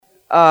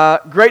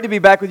Great to be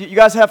back with you. You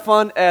guys have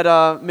fun at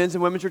men's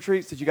and women's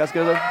retreats? Did you guys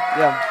go there?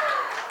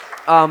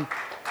 Yeah.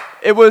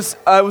 It was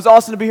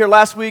awesome to be here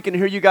last week and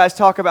hear you guys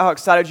talk about how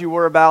excited you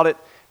were about it.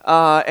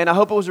 And I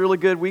hope it was a really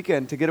good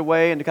weekend to get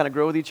away and to kind of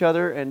grow with each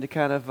other and to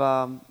kind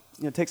of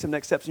take some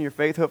next steps in your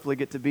faith. Hopefully,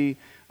 get to be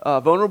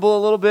vulnerable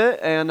a little bit.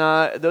 And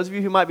those of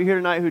you who might be here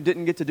tonight who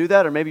didn't get to do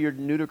that, or maybe you're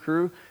new to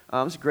Crew,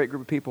 it's a great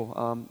group of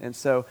people. And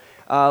so,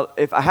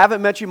 if I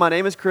haven't met you, my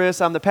name is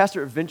Chris. I'm the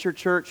pastor at Venture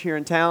Church here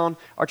in town.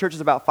 Our church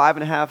is about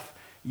 5.5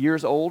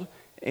 years old.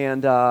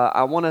 And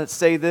I want to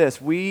say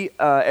this. We,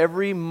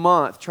 every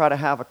month, try to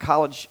have a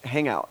college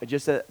hangout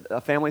just at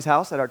a family's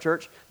house at our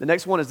church. The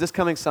next one is this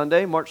coming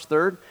Sunday, March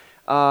 3rd.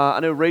 I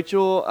know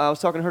Rachel, I was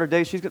talking to her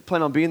today. She's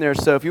planning on being there.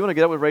 So if you want to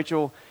get up with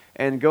Rachel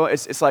and go,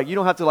 it's like you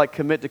don't have to like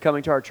commit to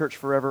coming to our church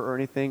forever or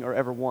anything or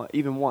ever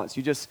even once.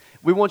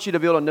 We want you to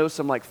be able to know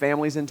some like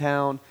families in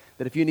town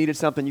that if you needed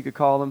something, you could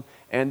call them.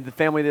 And the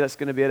family that's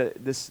going to be at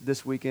it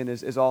this weekend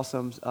is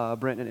awesome.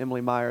 Brent and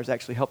Emily Myers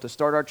actually helped us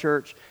start our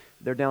church.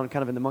 They're down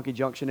kind of in the Monkey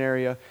Junction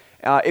area.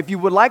 If you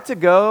would like to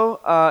go,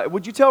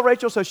 would you tell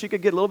Rachel so she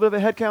could get a little bit of a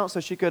head count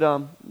so she could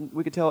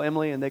we could tell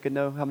Emily and they could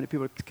know how many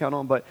people to count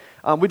on. But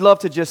we'd love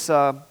to just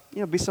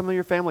be some of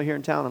your family here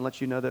in town and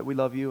let you know that we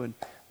love you and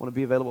want to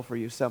be available for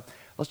you. So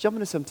let's jump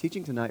into some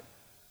teaching tonight.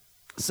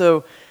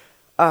 So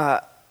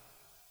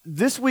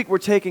this week we're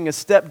taking a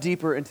step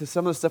deeper into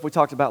some of the stuff we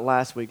talked about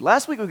last week.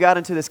 Last week we got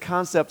into this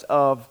concept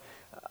of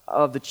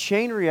the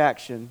chain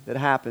reaction that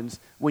happens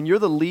when you're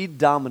the lead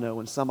domino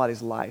in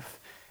somebody's life,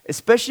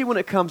 especially when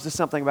it comes to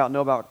something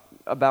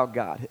about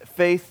God,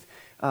 faith,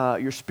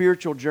 your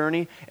spiritual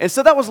journey. And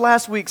so that was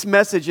last week's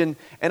message, and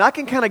I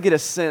can kind of get a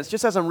sense,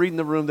 just as I'm reading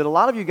the room, that a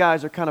lot of you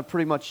guys are kind of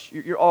pretty much,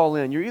 you're all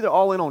in. You're either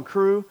all in on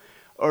Crew,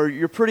 or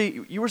you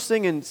were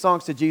singing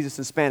songs to Jesus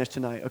in Spanish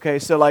tonight, okay?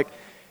 So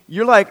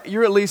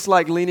you're at least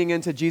like leaning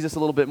into Jesus a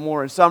little bit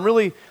more. And so I'm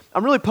really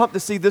pumped to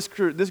see this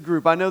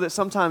group. I know that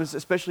sometimes,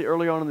 especially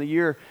early on in the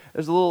year,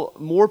 there's a little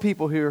more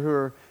people here who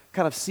are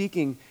kind of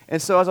seeking.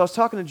 And so as I was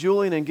talking to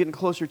Julian and getting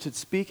closer to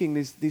speaking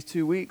these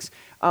 2 weeks,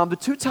 the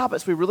two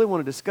topics we really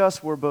want to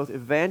discuss were both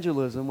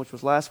evangelism, which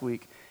was last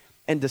week,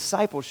 and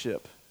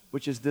discipleship,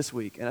 which is this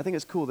week. And I think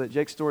it's cool that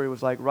Jake's story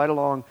was like right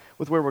along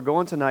with where we're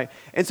going tonight.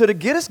 And so to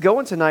get us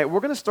going tonight, we're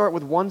going to start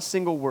with one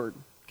single word.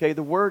 Okay,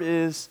 the word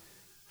is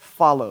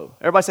follow.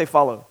 Everybody say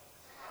follow.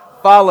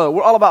 Follow.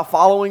 We're all about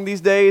following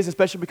these days,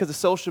 especially because of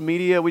social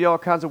media. We do all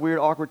kinds of weird,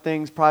 awkward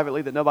things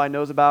privately that nobody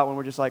knows about when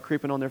we're just like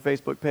creeping on their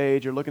Facebook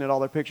page or looking at all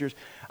their pictures.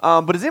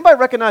 But does anybody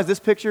recognize this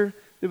picture?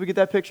 Did we get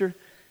that picture?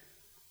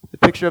 The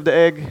picture of the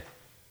egg.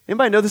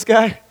 Anybody know this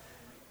guy?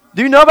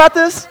 Do you know about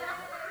this?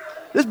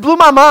 This blew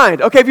my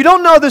mind. Okay, if you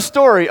don't know this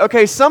story,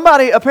 okay,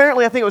 somebody,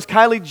 apparently I think it was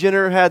Kylie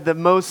Jenner, had the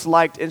most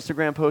liked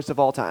Instagram post of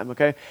all time,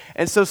 okay?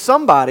 And so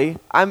somebody,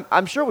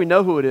 I'm sure we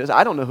know who it is,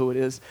 I don't know who it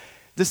is,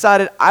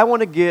 decided I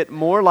want to get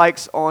more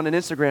likes on an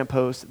Instagram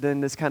post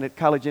than this kind of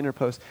Kylie Jenner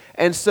post.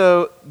 And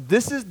so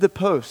this is the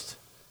post.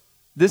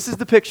 This is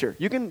the picture.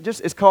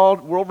 It's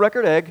called World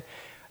Record Egg.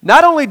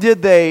 Not only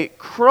did they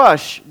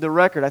crush the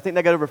record, I think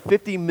they got over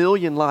 50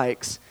 million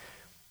likes,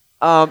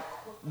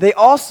 they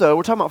also,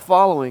 we're talking about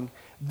following,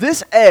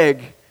 this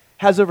egg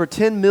has over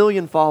 10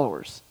 million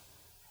followers.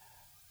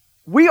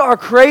 We are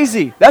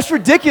crazy. That's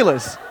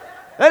ridiculous.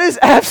 That is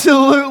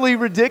absolutely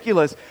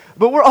ridiculous.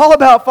 But we're all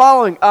about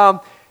following.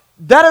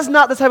 That is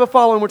not the type of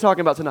following we're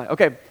talking about tonight.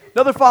 Okay,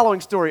 another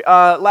following story.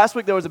 Last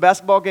week there was a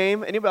basketball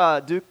game. Any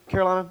Duke,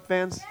 Carolina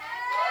fans?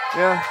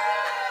 Yeah.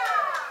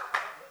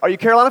 Are you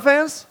Carolina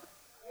fans?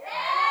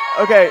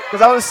 Okay,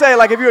 because I want to say,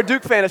 like, if you're a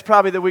Duke fan, it's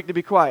probably the week to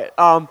be quiet.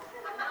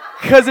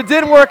 Because it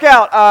didn't work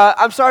out.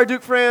 I'm sorry,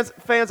 Duke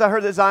fans. I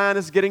heard that Zion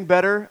is getting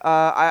better.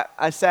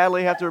 I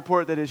sadly have to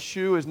report that his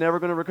shoe is never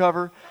going to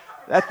recover.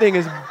 That thing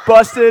is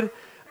busted.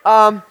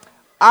 I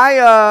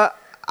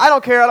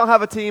don't care. I don't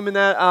have a team in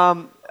that.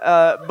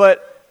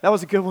 But that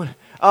was a good one.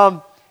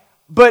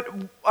 But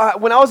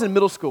when I was in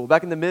middle school,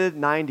 back in the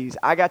mid-'90s,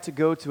 I got to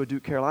go to a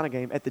Duke Carolina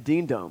game at the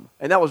Dean Dome,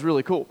 and that was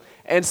really cool.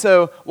 And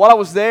so while I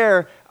was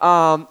there,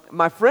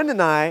 my friend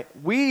and I,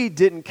 we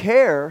didn't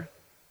care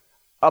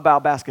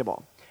about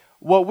basketball.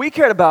 What we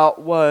cared about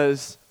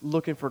was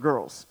looking for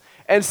girls.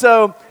 And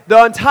so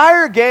the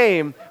entire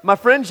game, my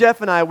friend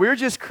Jeff and I, we were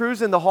just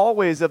cruising the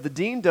hallways of the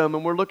Dean Dome,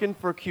 and we're looking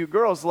for cute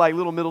girls, like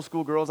little middle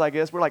school girls, I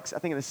guess. We're like, I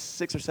think in the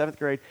 6th or 7th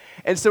grade.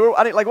 And so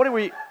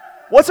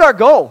what's our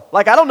goal?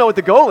 Like, I don't know what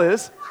the goal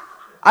is.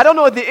 I don't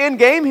know what the end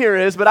game here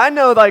is, but I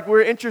know like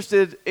we're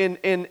interested in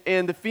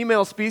the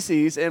female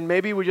species, and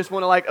maybe we just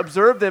want to like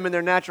observe them in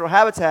their natural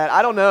habitat.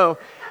 I don't know.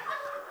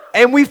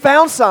 And we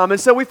found some,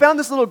 and so we found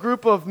this little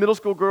group of middle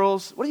school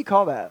girls. What do you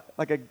call that?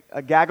 Like a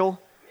gaggle?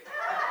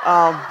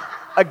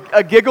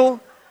 A giggle?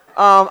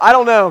 I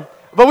don't know.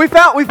 But we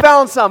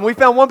found some. We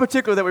found one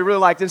particular that we really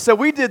liked, and so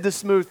we did the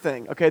smooth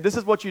thing. Okay, this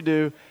is what you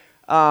do.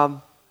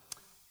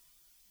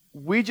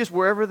 We just,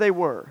 wherever they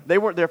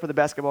weren't there for the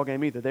basketball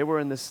game either. They were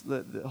in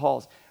the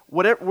halls.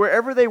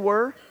 Wherever they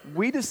were,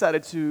 we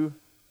decided to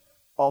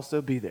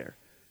also be there.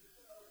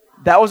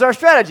 That was our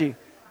strategy.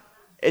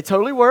 It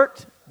totally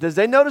worked.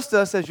 They noticed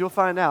us, as you'll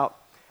find out.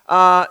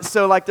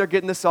 So like they're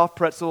getting the soft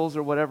pretzels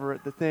or whatever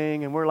at the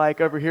thing, and we're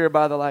like over here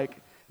by the like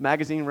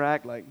magazine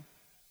rack, like.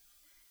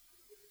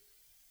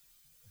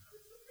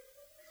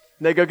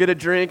 They go get a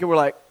drink, and we're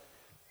like.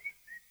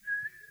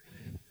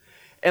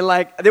 And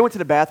like they went to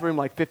the bathroom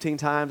like 15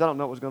 times. I don't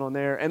know what was going on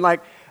there. And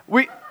like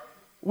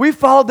we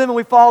followed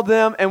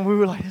them, and we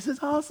were like, this is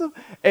awesome.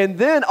 And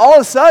then all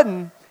of a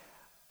sudden,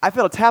 I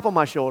felt a tap on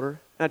my shoulder,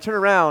 and I turned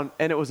around,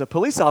 and it was a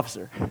police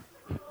officer.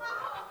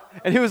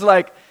 And he was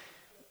like,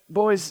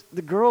 boys,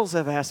 the girls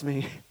have asked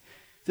me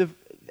to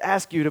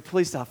ask you to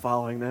please stop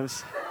following them.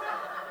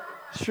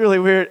 It's really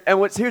weird. And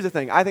here's the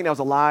thing. I think that was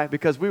a lie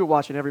because we were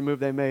watching every move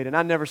they made, and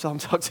I never saw them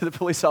talk to the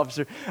police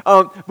officer.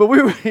 But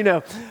we were,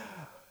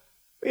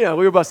 we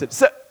were busted.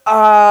 So,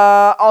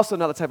 also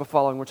another type of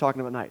following we're talking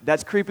about tonight.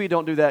 That's creepy.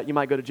 Don't do that. You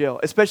might go to jail,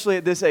 especially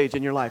at this age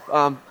in your life.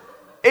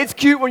 It's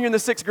cute when you're in the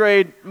 6th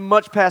grade.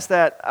 Much past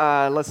that,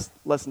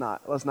 let's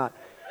not.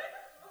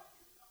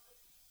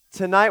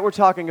 Tonight we're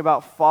talking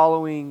about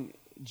following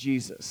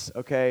Jesus,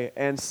 okay?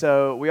 And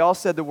so we all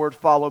said the word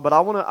follow, but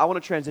I want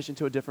to transition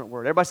to a different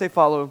word. Everybody say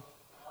follow.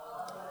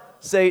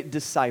 Say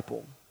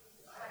disciple.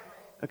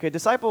 Okay,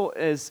 disciple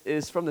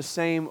is from the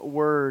same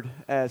word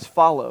as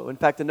follow. In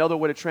fact, another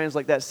way to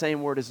translate that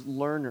same word is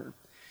learner.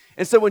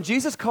 And so when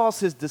Jesus calls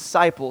his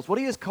disciples, what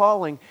he is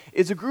calling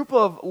is a group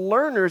of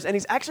learners, and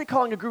he's actually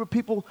calling a group of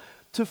people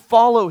to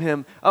follow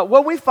him.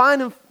 When we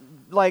find him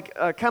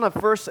kind of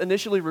first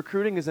initially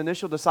recruiting his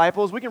initial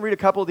disciples, we can read a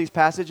couple of these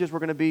passages. We're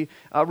going to be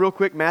real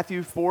quick,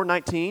 Matthew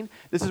 4:19.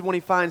 This is when he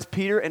finds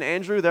Peter and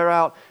Andrew. They're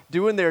out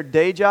doing their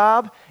day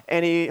job,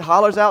 and he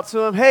hollers out to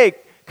them, hey,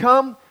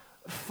 come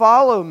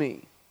follow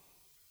me,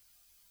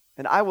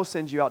 and I will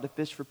send you out to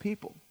fish for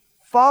people.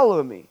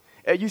 Follow me.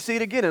 You see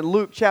it again in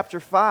Luke chapter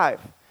 5,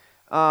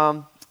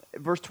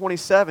 verse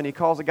 27. He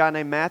calls a guy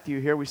named Matthew.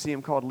 Here we see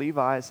him called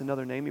Levi. It's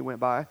another name he went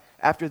by.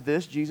 After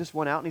this, Jesus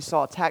went out and he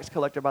saw a tax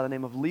collector by the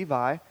name of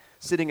Levi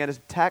sitting at his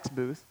tax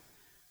booth.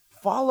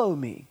 Follow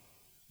me,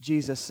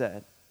 Jesus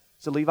said.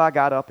 So Levi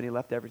got up and he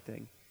left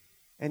everything,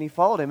 and he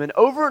followed him. And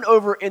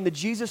over in the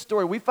Jesus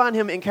story, we find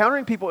him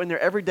encountering people in their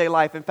everyday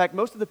life. In fact,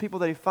 most of the people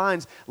that he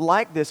finds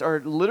like this are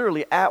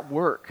literally at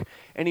work.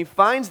 And he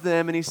finds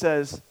them and he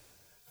says,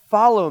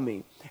 follow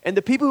me. And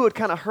the people who had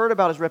kind of heard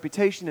about his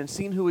reputation and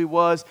seen who he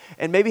was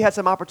and maybe had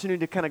some opportunity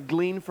to kind of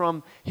glean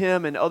from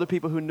him and other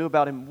people who knew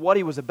about him what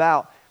he was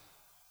about,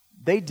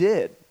 they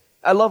did.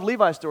 I love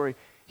Levi's story.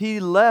 He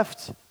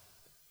left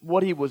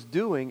what he was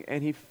doing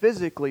and he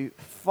physically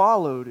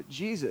followed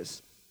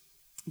Jesus.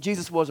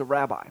 Jesus was a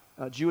rabbi,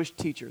 a Jewish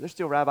teacher. There's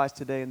still rabbis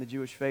today in the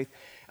Jewish faith.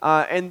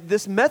 And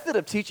this method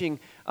of teaching,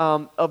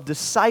 of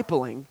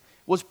discipling,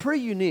 was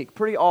pretty unique,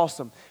 pretty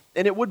awesome.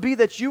 And it would be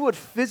that you would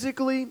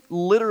physically,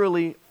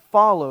 literally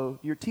follow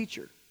your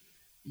teacher.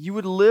 You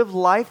would live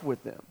life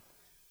with them.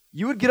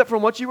 You would get up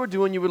from what you were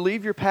doing, you would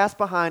leave your past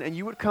behind, and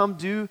you would come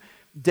do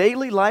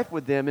daily life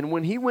with them. And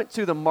when he went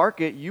to the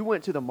market, you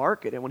went to the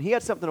market. And when he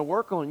had something to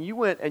work on, you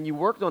went and you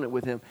worked on it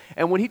with him.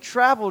 And when he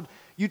traveled,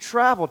 you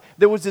traveled.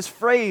 There was this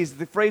phrase,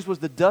 the phrase was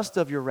the dust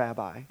of your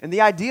rabbi. And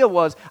the idea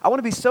was, I want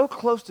to be so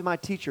close to my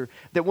teacher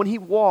that when he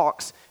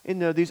walks in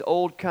these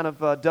old kind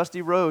of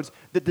dusty roads,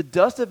 that the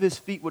dust of his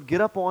feet would get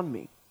up on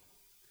me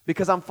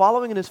because I'm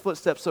following in his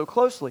footsteps so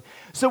closely.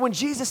 So when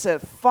Jesus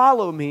said,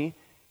 follow me,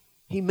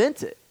 he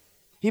meant it.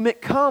 He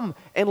meant come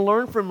and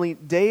learn from me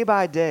day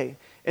by day.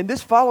 And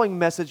this following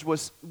message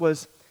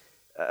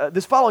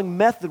this following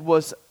method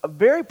was a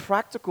very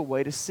practical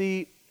way to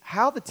see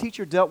how the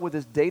teacher dealt with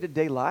his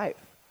day-to-day life.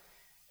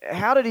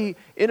 How did he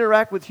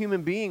interact with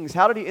human beings?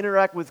 How did he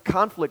interact with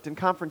conflict and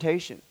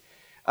confrontation?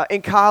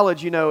 In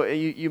college,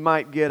 you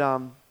might get,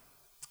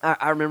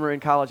 I remember in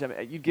college,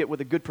 you'd get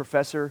with a good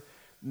professor,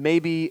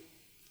 maybe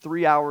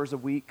 3 hours a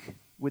week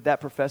with that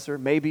professor,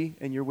 maybe,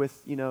 and you're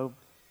with,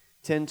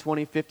 10,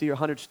 20, 50, or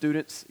 100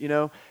 students,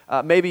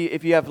 Maybe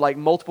if you have like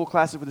multiple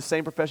classes with the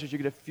same professors, you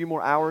get a few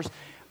more hours.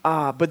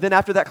 But then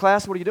after that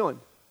class, what are you doing?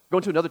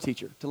 Going to another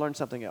teacher to learn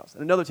something else,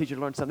 and another teacher to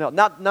learn something else.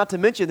 Not to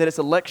mention that it's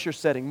a lecture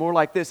setting, more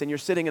like this, and you're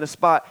sitting in a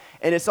spot,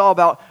 and it's all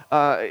about,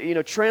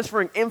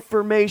 transferring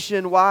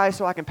information. Why?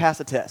 So I can pass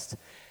a test.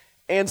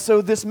 And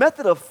so this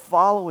method of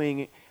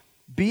following,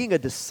 being a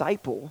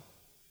disciple,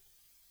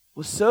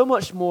 was so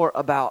much more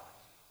about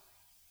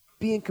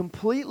being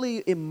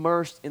completely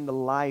immersed in the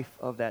life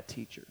of that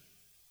teacher.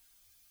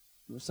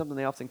 It was something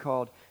they often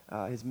called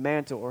his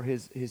mantle or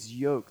his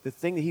yoke, the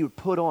thing that he would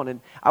put on. And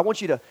I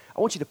want you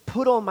to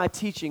put on my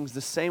teachings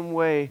the same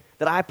way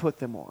that I put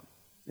them on.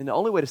 And the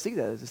only way to see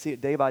that is to see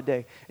it day by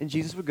day. And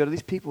Jesus would go to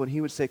these people and he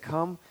would say,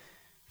 come,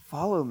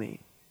 follow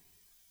me.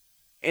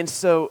 And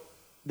so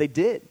they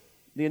did.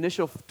 The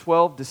initial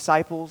 12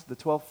 disciples, the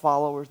 12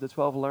 followers, the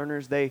 12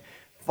 learners, they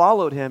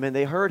followed him and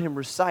they heard him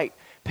recite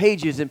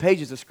pages and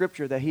pages of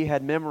scripture that he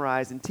had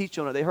memorized and teach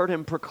on it. They heard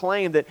him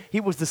proclaim that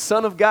he was the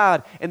Son of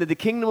God and that the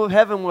kingdom of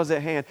heaven was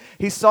at hand.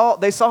 They saw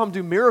him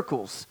do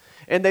miracles,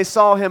 and they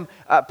saw him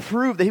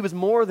prove that he was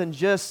more than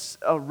just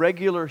a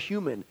regular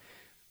human,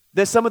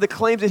 that some of the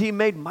claims that he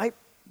made might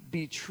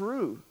be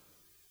true.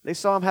 They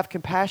saw him have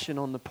compassion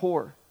on the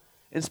poor.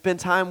 and spend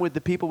time with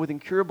the people with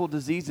incurable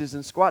diseases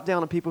and squat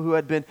down on people who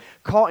had been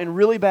caught in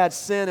really bad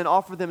sin and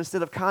offer them,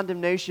 instead of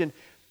condemnation,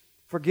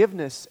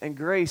 forgiveness and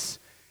grace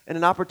and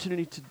an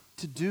opportunity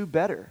to do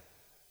better.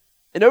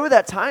 And over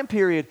that time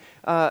period,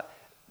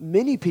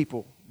 many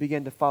people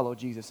began to follow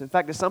Jesus. In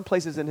fact, in some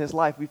places in his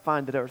life, we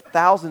find that there are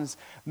thousands,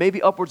 maybe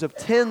upwards of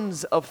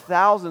tens of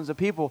thousands of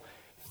people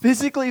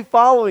physically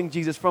following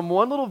Jesus from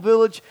one little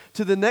village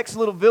to the next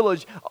little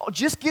village,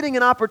 just getting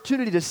an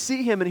opportunity to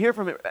see him and hear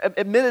from him.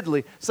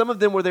 Admittedly, some of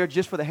them were there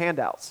just for the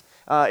handouts.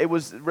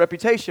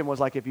 Reputation was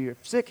like, if you're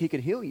sick, he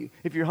can heal you.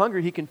 If you're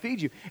hungry, he can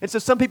feed you. And so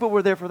some people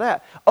were there for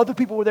that. Other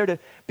people were there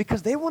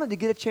because they wanted to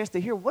get a chance to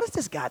hear, what is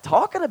this guy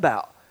talking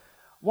about?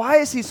 Why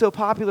is he so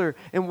popular,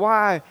 and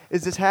why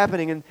is this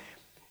happening? And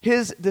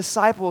his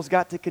disciples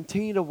got to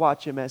continue to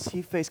watch him as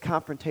he faced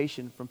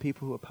confrontation from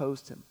people who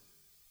opposed him,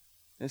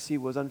 as he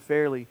was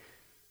unfairly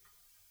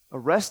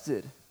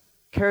arrested,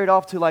 carried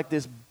off to like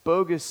this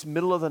bogus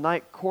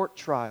middle-of-the-night court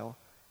trial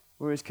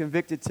where he was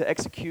convicted to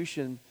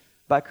execution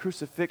by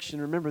crucifixion.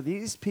 Remember,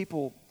 these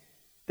people,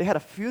 they had a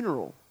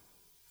funeral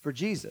for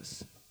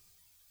Jesus.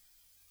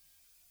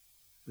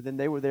 But then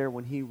they were there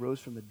when he rose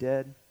from the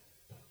dead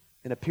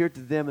and appeared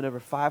to them and over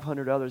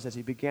 500 others as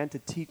he began to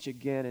teach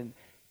again and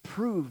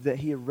prove that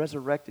he had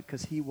resurrected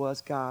because he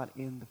was God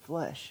in the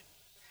flesh.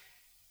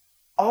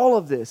 All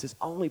of this is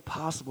only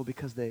possible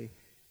because they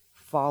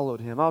followed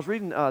him. I was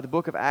reading the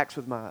book of Acts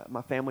with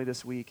my family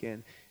this week,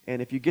 and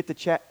if you get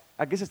to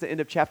I guess it's the end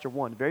of chapter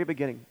 1, very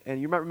beginning,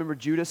 and you might remember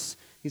Judas.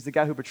 He's the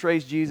guy who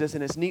betrays Jesus,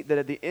 and it's neat that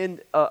at the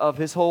end of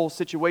his whole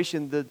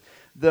situation,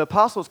 the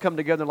apostles come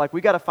together and like, we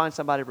got to find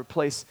somebody to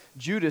replace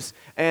Judas.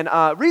 And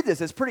read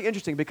this. It's pretty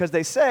interesting because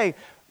they say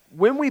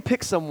when we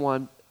pick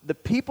someone, the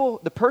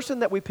person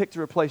that we pick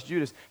to replace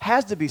Judas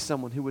has to be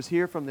someone who was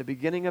here from the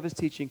beginning of his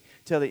teaching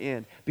till the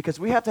end, because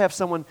we have to have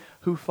someone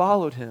who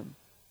followed him,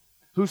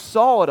 who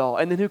saw it all,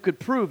 and then who could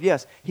prove,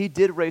 yes, he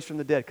did raise from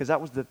the dead, because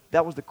that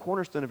was the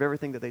cornerstone of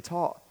everything that they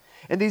taught.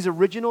 And these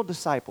original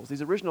disciples,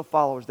 these original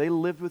followers, they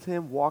lived with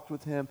him, walked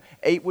with him,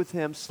 ate with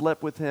him,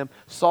 slept with him,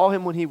 saw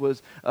him when he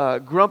was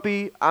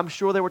grumpy. I'm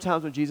sure there were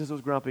times when Jesus was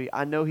grumpy.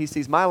 I know he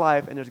sees my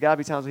life, and there's got to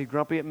be times when he's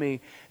grumpy at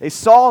me. They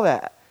saw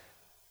that.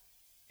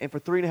 And for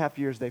 3.5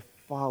 years, they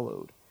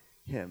followed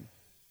him.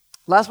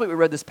 Last week, we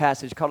read this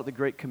passage, called it the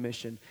Great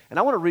Commission. And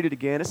I want to read it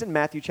again. It's in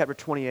Matthew chapter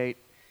 28,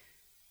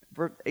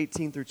 verse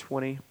 18 through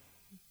 20.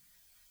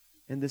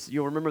 And this,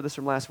 you'll remember this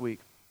from last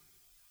week.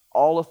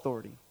 All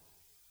authority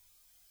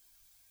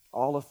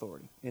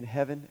in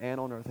heaven and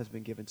on earth has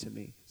been given to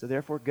me. So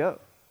therefore, go.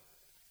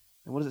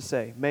 And what does it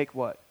say? Make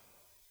what?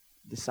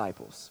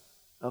 Disciples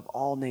of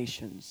all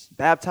nations,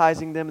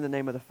 baptizing them in the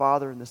name of the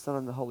Father and the Son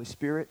and the Holy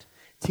Spirit,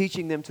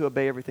 teaching them to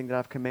obey everything that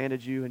I've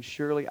commanded you, and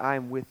surely I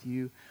am with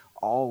you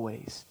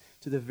always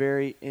to the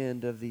very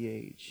end of the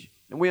age.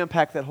 And we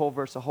unpacked that whole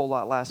verse a whole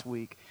lot last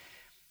week.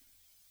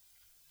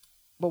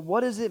 But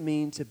what does it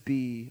mean to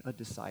be a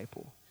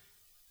disciple?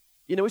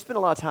 You know, we spend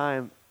a lot of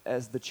time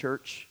as the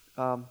church.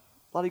 A lot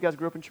of you guys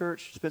grew up in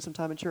church, spent some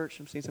time in church.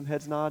 I'm seeing some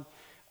heads nod.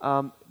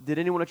 Did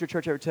anyone at your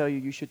church ever tell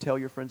you should tell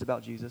your friends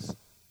about Jesus?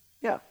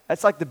 Yeah,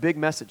 that's like the big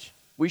message.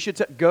 We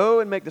should go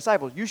and make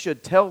disciples. You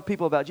should tell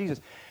people about Jesus.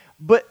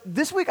 But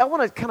this week, I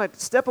want to kind of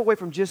step away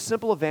from just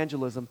simple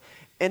evangelism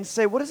and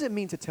say, what does it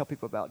mean to tell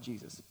people about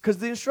Jesus? Because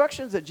the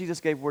instructions that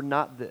Jesus gave were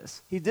not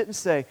this. He didn't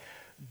say,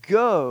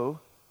 go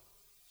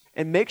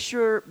and make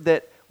sure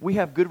that we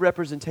have good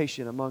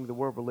representation among the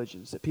world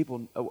religions, that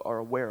people are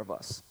aware of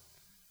us.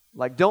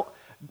 Like, don't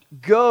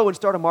go and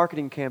start a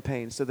marketing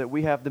campaign so that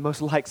we have the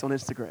most likes on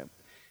Instagram.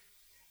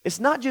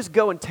 It's not just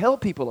go and tell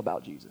people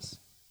about Jesus.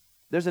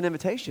 There's an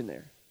invitation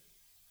there.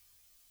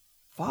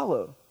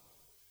 Follow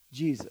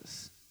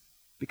Jesus.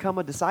 Become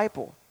a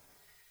disciple.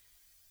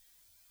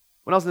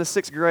 When I was in the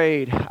 6th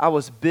grade, I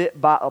was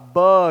bit by a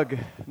bug.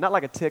 Not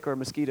like a tick or a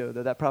mosquito,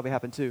 though that probably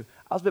happened too.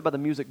 I was bit by the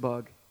music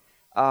bug.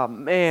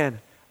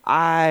 Man,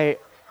 I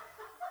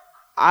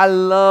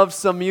love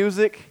some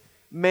music.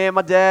 Man,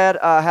 my dad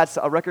had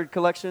a record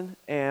collection,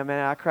 and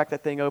man, I cracked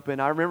that thing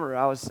open. I remember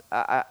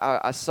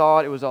I saw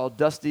it. It was all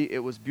dusty. It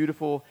was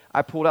beautiful.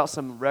 I pulled out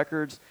some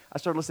records. I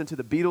started listening to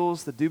the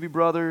Beatles, the Doobie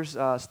Brothers,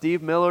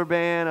 Steve Miller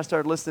Band. I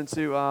started listening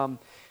to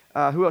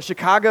who else?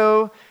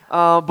 Chicago.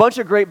 A bunch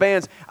of great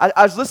bands.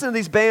 I was listening to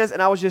these bands,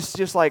 and I was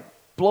just like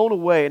blown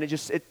away, and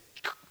it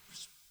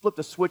flipped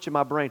a switch in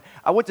my brain.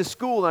 I went to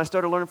school, and I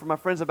started learning from my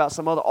friends about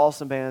some other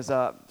awesome bands.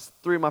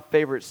 3 of my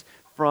favorites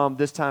from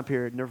this time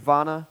period: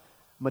 Nirvana,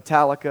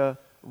 Metallica,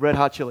 Red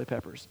Hot Chili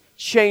Peppers.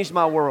 Changed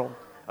my world.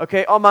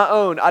 Okay, on my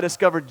own, I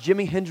discovered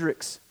Jimi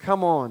Hendrix.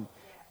 Come on.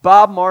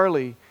 Bob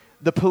Marley,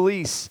 The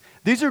Police.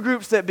 These are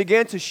groups that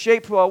began to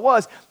shape who I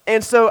was.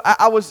 And so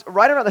I was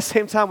right around the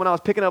same time when I was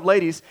picking up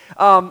ladies,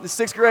 the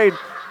 6th grade,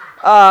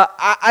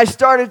 I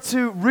started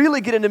to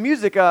really get into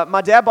music.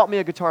 My dad bought me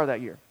a guitar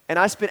that year. And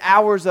I spent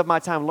hours of my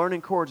time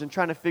learning chords and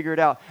trying to figure it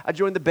out. I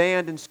joined the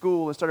band in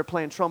school and started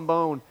playing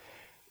trombone.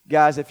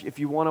 Guys, if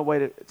you want a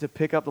way to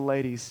pick up the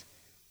ladies,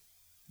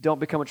 don't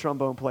become a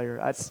trombone player.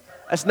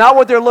 That's not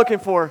what they're looking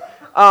for.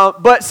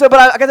 But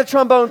I got the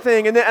trombone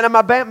thing, and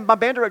my band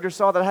director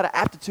saw that I had an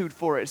aptitude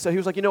for it. So he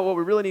was like, you know what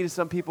we really need is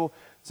some people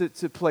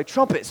to play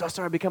trumpet. So I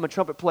started becoming a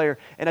trumpet player,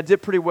 and I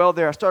did pretty well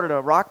there. I started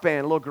a rock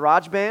band, a little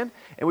garage band,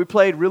 and we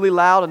played really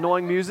loud,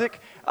 annoying music,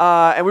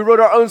 and we wrote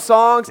our own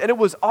songs, and it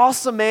was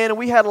awesome, man. And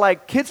we had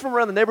like kids from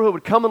around the neighborhood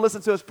would come and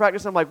listen to us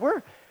practice. And I'm like,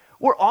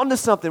 we're on to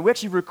something. We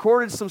actually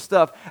recorded some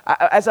stuff.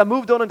 As I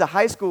moved on into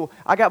high school,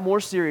 I got more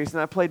serious,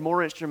 and I played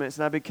more instruments,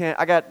 and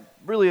I got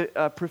really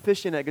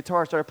proficient at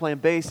guitar. Started playing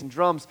bass and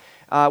drums.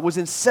 Was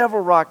in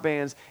several rock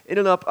bands.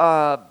 Ended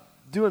up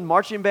doing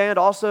marching band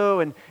also,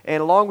 and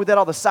along with that,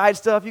 all the side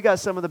stuff. You got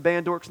some of the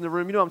band dorks in the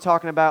room. You know what I'm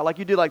talking about. Like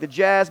you do like the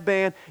jazz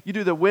band. You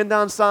do the wind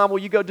ensemble.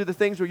 You go do the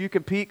things where you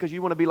compete because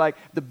you want to be like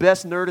the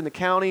best nerd in the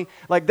county.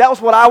 Like that was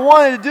what I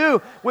wanted to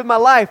do with my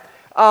life.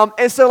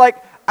 And so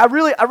like, I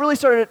really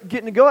started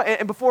getting to go,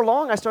 and before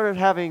long, I started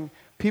having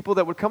people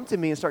that would come to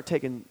me and start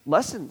taking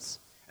lessons,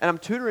 and I'm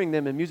tutoring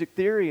them in music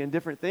theory and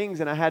different things,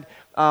 and I had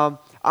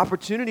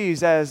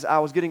opportunities as I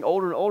was getting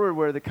older and older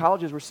where the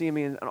colleges were seeing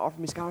me and offered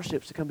me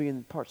scholarships to come be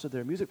in parts of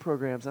their music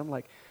programs. I'm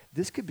like,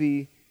 this could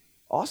be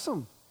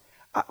awesome.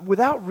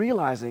 Without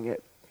realizing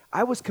it,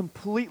 I was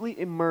completely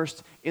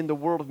immersed in the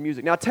world of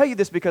music. Now, I tell you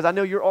this because I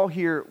know you're all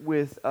here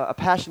with a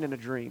passion and a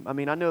dream. I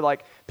mean, I know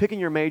like picking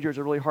your major is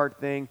a really hard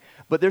thing,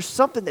 but there's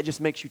something that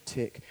just makes you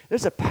tick.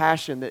 There's a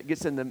passion that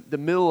gets in the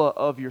middle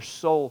of your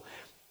soul.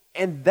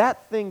 And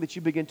that thing that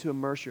you begin to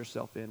immerse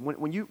yourself in,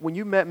 when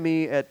you met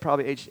me at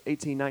probably age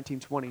 18,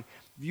 19, 20,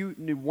 you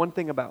knew one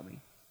thing about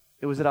me.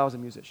 It was that I was a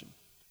musician.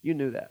 You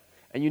knew that.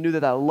 And you knew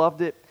that I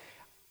loved it.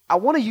 I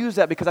want to use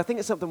that because I think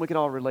it's something we can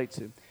all relate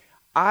to.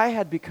 I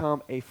had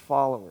become a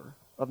follower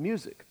of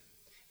music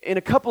in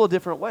a couple of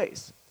different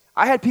ways.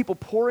 I had people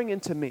pouring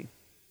into me.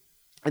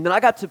 And then I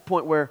got to the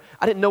point where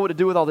I didn't know what to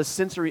do with all this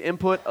sensory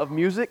input of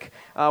music,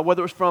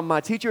 whether it was from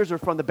my teachers or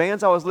from the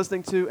bands I was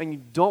listening to, and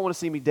you don't want to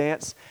see me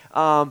dance.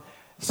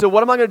 So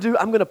what am I going to do?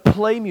 I'm going to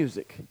play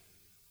music.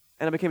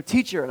 And I became a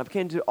teacher, and I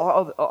became to do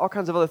all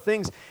kinds of other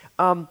things.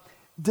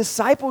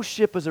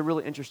 Discipleship is a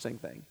really interesting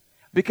thing.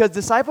 Because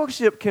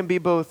discipleship can be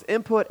both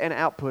input and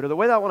output. Or the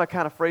way that I want to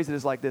kind of phrase it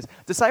is like this.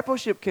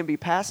 Discipleship can be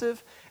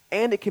passive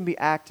and it can be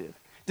active.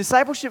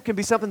 Discipleship can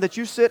be something that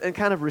you sit and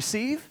kind of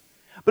receive,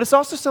 but it's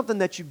also something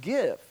that you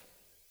give.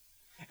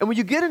 And when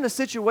you get in a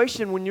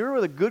situation when you're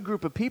with a good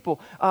group of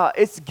people,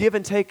 it's give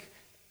and take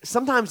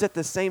sometimes at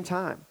the same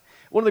time.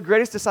 One of the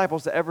greatest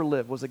disciples to ever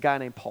live was a guy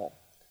named Paul.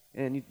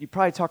 And you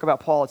probably talk about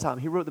Paul all the time.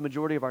 He wrote the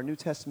majority of our New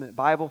Testament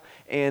Bible.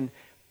 And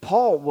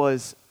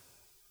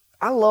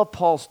I love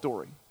Paul's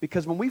story.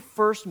 Because when we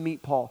first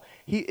meet Paul,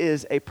 he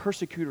is a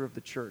persecutor of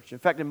the church. In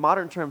fact, in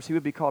modern terms, he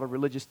would be called a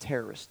religious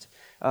terrorist,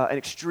 an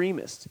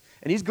extremist.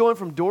 And he's going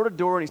from door to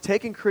door, and he's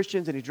taking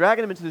Christians, and he's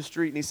dragging them into the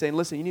street, and he's saying,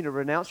 listen, you need to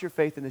renounce your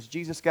faith in this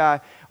Jesus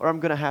guy, or I'm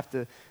going to have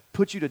to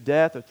put you to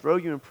death, or throw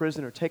you in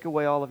prison, or take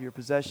away all of your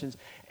possessions.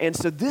 And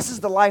so this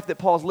is the life that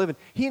Paul's living.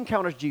 He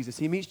encounters Jesus.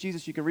 He meets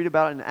Jesus. You can read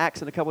about it in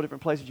Acts in a couple of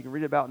different places. You can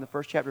read about it in the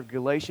first chapter of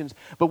Galatians.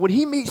 But when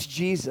he meets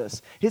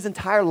Jesus, his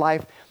entire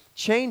life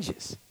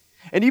changes.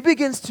 And he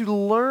begins to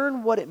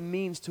learn what it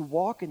means to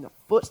walk in the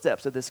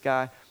footsteps of this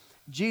guy,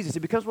 Jesus. He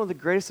becomes one of the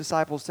greatest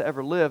disciples to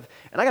ever live.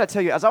 And I got to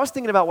tell you, as I was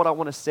thinking about what I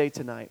want to say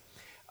tonight,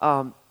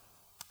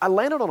 I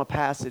landed on a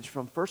passage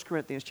from 1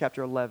 Corinthians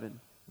chapter 11,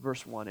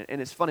 verse 1.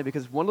 And it's funny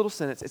because one little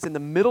sentence, it's in the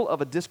middle of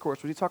a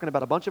discourse where he's talking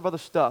about a bunch of other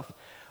stuff,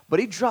 but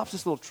he drops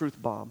this little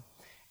truth bomb.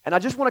 And I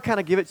just want to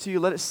kind of give it to you,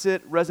 let it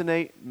sit,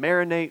 resonate,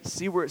 marinate,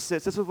 see where it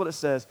sits. This is what it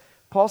says.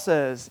 Paul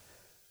says,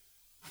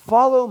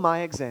 follow my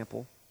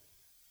example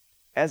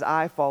as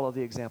I follow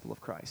the example of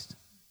Christ.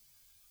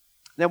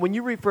 Now, when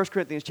you read 1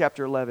 Corinthians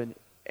chapter 11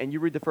 and you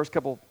read the first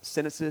couple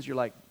sentences, you're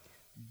like,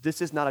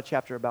 this is not a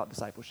chapter about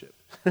discipleship.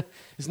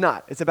 It's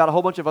not. It's about a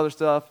whole bunch of other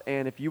stuff,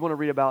 and if you want to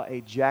read about a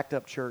jacked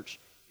up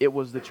church, it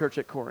was the church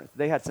at Corinth.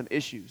 They had some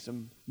issues,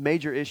 some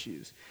major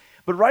issues.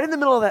 But right in the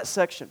middle of that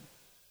section,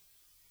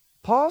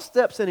 Paul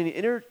steps in and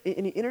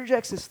he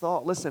interjects his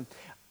thought. Listen,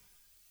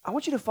 I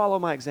want you to follow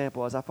my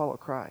example as I follow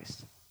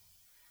Christ.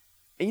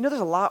 And you know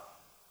there's a lot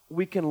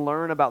we can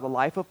learn about the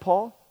life of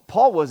Paul.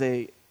 Paul was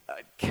a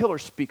killer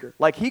speaker.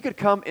 Like he could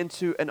come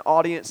into an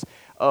audience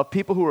of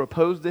people who were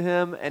opposed to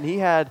him, and he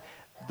had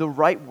the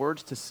right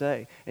words to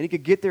say. And he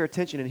could get their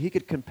attention, and he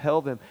could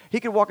compel them. He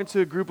could walk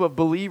into a group of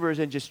believers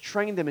and just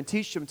train them and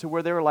teach them to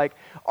where they were like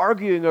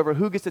arguing over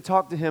who gets to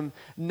talk to him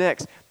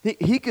next.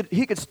 He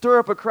could stir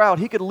up a crowd.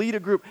 He could lead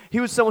a group. He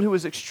was someone who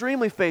was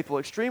extremely faithful,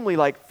 extremely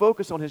like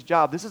focused on his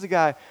job. This is a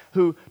guy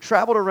who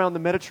traveled around the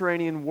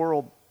Mediterranean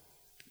world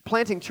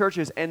planting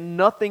churches, and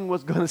nothing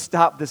was going to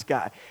stop this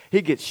guy.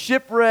 He gets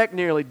shipwrecked,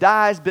 nearly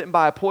dies, bitten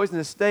by a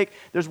poisonous snake.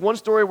 There's one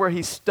story where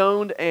he's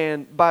stoned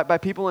and by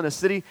people in a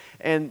city,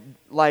 and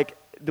like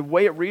the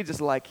way it reads is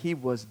like he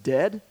was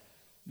dead.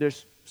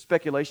 There's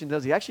speculation,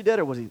 was he actually dead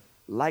or was he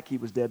like he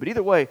was dead? But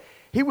either way,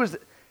 he was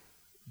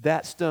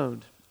that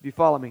stoned, if you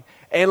follow me.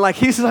 And like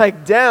he's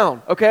like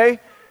down, okay?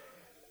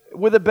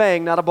 With a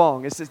bang, not a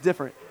bong. It's just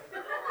different.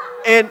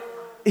 And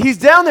he's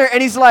down there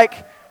and he's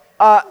like,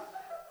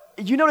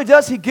 you know what he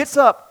does? He gets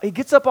up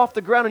off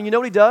the ground, and you know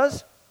what he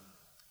does?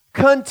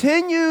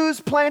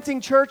 Continues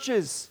planting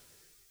churches.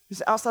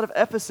 He's outside of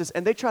Ephesus,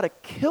 and they try to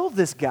kill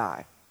this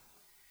guy.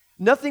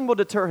 Nothing will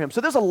deter him.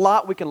 So there's a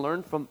lot we can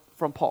learn from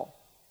Paul.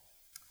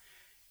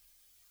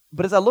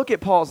 But as I look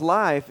at Paul's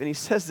life, and he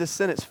says this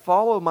sentence,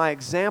 follow my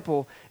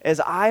example as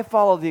I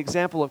follow the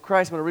example of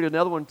Christ. I'm going to read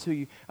another one to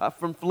you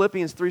from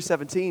Philippians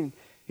 3:17.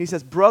 He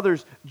says,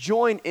 brothers,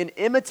 join in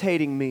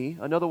imitating me.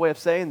 Another way of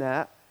saying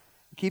that.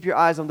 Keep your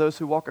eyes on those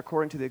who walk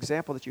according to the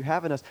example that you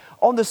have in us.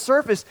 On the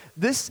surface,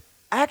 this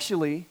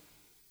actually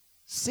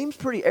seems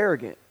pretty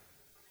arrogant.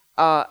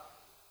 You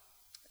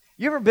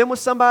ever been with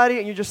somebody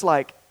and you're just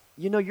like,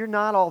 you're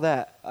not all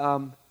that.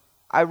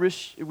 I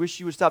wish you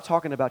would stop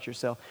talking about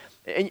yourself.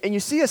 And you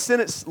see a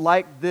sentence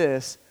like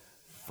this,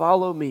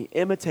 follow me,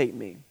 imitate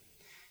me.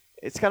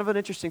 It's kind of an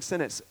interesting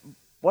sentence.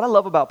 What I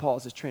love about Paul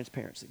is his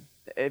transparency.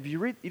 If you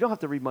read, you don't have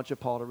to read much of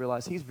Paul to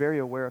realize he's very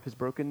aware of his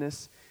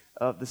brokenness,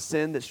 of the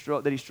sin that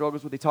he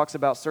struggles with. He talks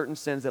about certain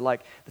sins that,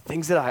 like, the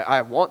things that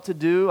I want to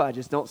do, I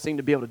just don't seem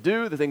to be able to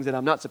do. The things that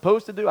I'm not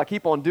supposed to do, I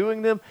keep on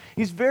doing them.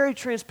 He's very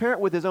transparent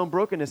with his own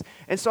brokenness.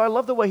 And so I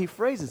love the way he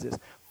phrases this.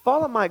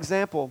 Follow my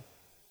example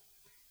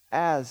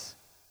as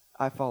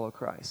I follow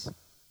Christ.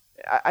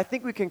 I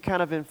think we can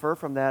kind of infer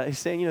from that. He's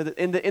saying, that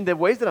in the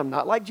ways that I'm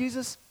not like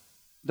Jesus,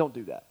 don't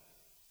do that.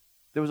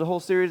 There was a whole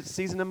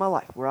season in my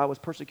life where I was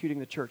persecuting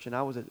the church and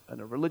I was a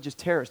religious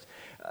terrorist.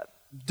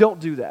 Don't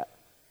do that.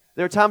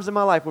 There are times in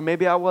my life where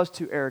maybe I was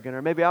too arrogant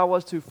or maybe I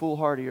was too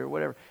foolhardy or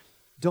whatever.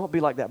 Don't be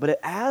like that. But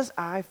as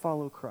I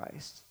follow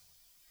Christ,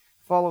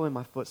 follow in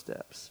my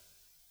footsteps.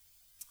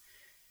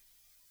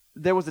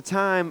 There was a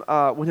time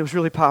when it was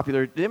really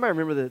popular. Did anybody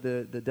remember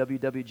the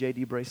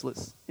WWJD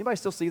bracelets? Anybody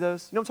still see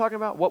those? You know what I'm talking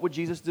about? What would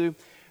Jesus do?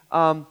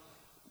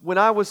 When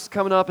I was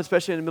coming up,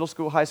 especially in middle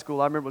school, high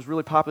school, I remember it was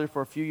really popular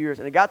for a few years.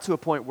 And it got to a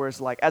point where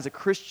it's like, as a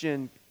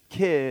Christian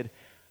kid,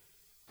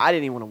 I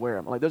didn't even want to wear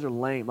them. Like, those are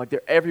lame. Like,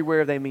 they're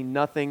everywhere. They mean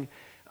nothing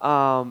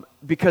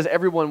because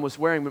everyone was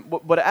wearing them.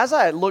 But as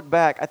I look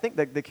back, I think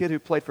the kid who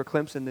played for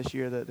Clemson this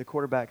year, the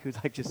quarterback who's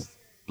like just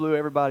blew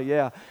everybody,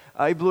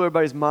 he blew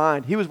everybody's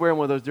mind. He was wearing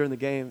one of those during the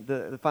game,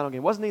 the final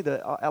game. Wasn't he,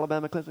 the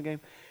Alabama-Clemson game?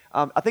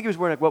 I think he was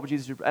wearing, like, what would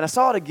Jesus do? And I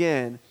saw it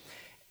again,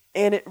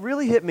 and it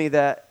really hit me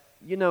that,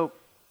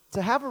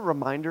 to have a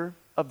reminder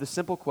of the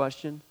simple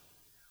question,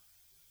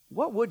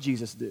 what would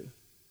Jesus do?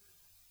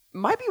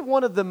 Might be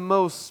one of the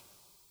most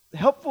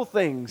helpful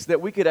things that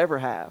we could ever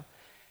have.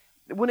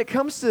 When it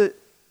comes to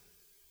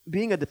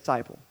being a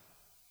disciple,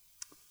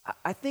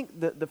 I think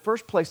the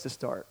first place to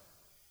start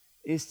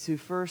is to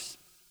first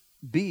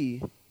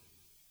be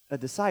a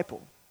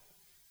disciple.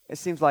 It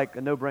seems like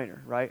a no-brainer,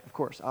 right? Of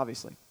course,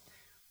 obviously.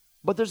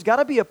 But there's got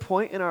to be a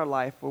point in our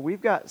life where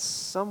we've got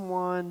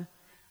someone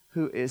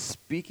who is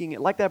speaking,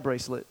 like that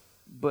bracelet,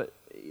 but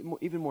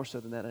even more so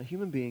than that, a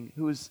human being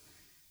who is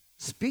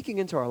speaking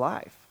into our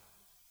life,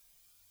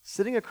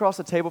 sitting across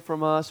the table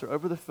from us or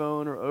over the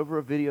phone or over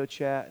a video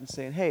chat and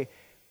saying, hey,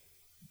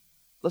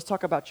 let's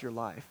talk about your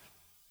life.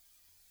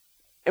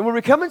 And when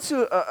we come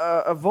into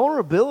a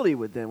vulnerability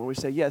with them, where we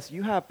say, yes,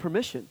 you have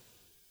permission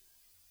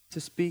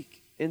to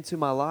speak into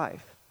my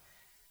life.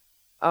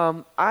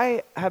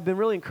 I have been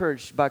really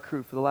encouraged by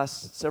Crew for the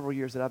last several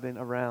years that I've been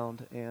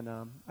around, and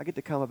I get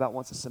to come about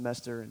once a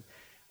semester.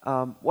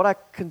 And what I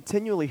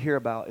continually hear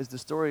about is the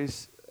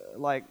stories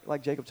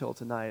like Jacob told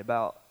tonight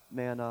about,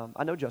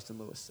 I know Justin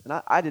Lewis, and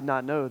I did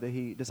not know that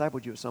he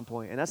discipled you at some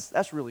point, and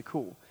that's really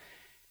cool.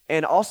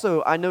 And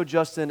also, I know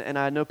Justin, and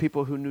I know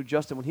people who knew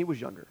Justin when he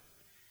was younger.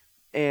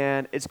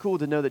 And it's cool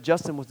to know that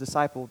Justin was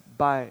discipled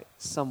by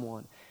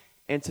someone,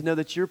 and to know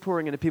that you're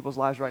pouring into people's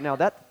lives right now.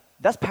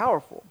 That's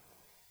powerful.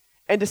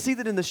 And to see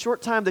that in the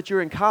short time that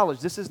you're in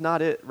college, this is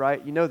not it,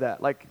 right? You know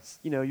that. Like,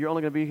 you're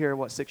only going to be here,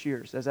 6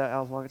 years? Is that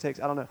how long it takes?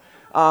 I don't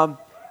know.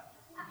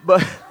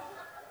 But,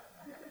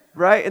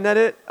 right? Isn't that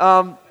it?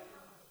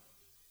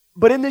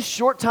 But in this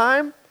short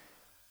time,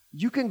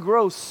 you can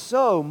grow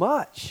so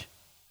much.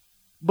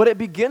 But it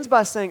begins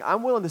by saying,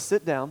 I'm willing to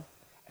sit down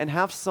and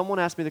have someone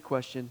ask me the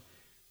question,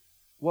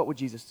 what would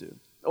Jesus do?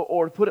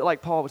 Or to put it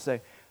like Paul would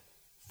say,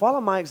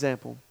 follow my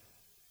example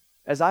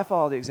as I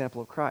follow the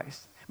example of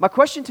Christ. My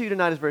question to you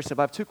tonight is very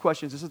simple. I have two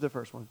questions. This is the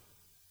first one.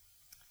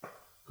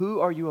 Who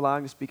are you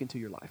allowing to speak into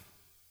your life?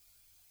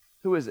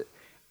 Who is it?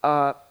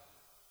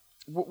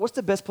 What's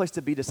the best place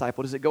to be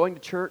discipled? Is it going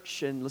to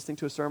church and listening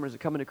to a sermon? Is it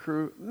coming to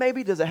Crew?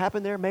 Maybe. Does it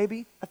happen there?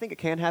 Maybe. I think it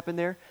can happen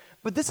there.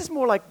 But this is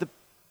more like the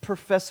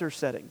professor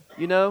setting,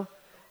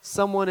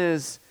 Someone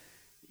is,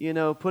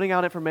 putting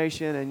out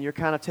information and you're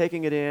kind of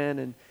taking it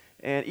in,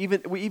 and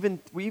we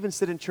even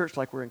sit in church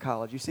like we're in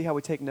college. You see how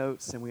we take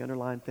notes and we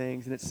underline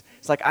things, and it's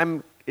like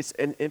it's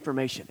an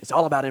information. It's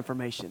all about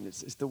information.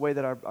 It's the way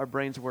that our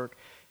brains work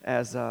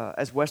as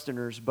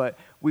Westerners. But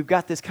we've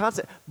got this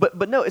concept.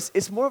 But no,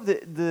 it's more of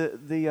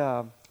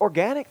the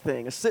organic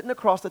thing. It's sitting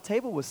across the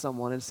table with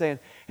someone and saying,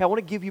 hey, I want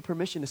to give you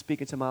permission to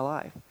speak into my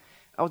life.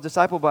 I was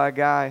discipled by a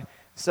guy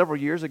several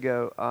years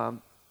ago,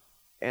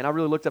 and I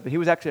really looked up. He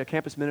was actually a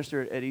campus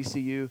minister at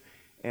ECU,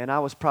 And I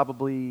was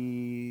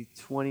probably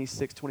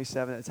 26,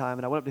 27 at the time.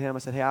 And I went up to him. I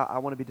said, hey, I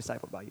want to be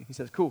discipled by you. He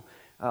says, cool.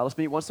 Let's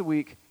meet once a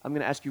week. I'm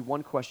going to ask you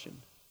one question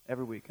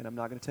every week. And I'm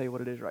not going to tell you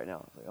what it is right now. I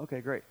was like,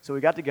 okay, great. So we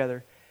got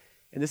together.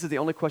 And this is the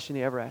only question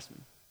he ever asked me.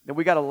 And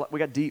we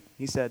got deep.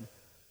 He said,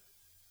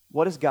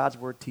 what is God's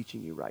word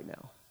teaching you right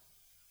now?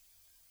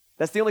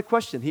 That's the only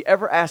question he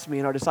ever asked me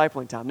in our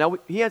discipling time. Now,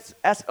 he has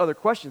asked other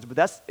questions,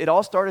 but it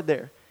all started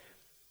there.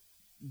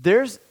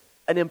 There's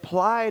an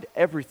implied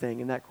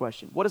everything in that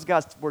question. What is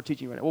God's word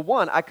teaching you right now? Well,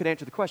 one, I could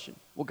answer the question.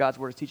 Well, God's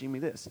word is teaching me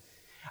this.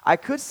 I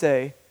could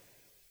say,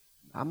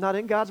 I'm not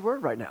in God's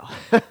word right now.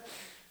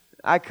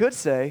 I could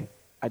say,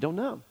 I don't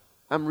know.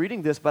 I'm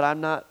reading this, but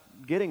I'm not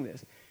getting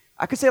this.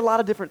 I could say a lot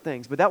of different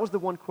things, but that was the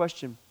one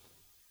question.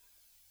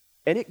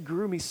 And it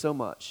grew me so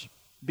much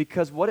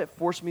because what it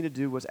forced me to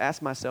do was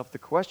ask myself the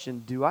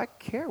question, do I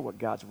care what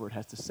God's word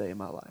has to say in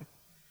my life?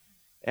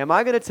 Am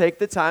I going to take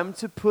the time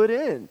to put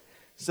in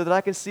so that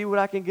I can see what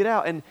I can get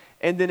out? And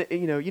then,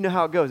 you know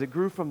how it goes. It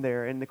grew from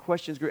there, and the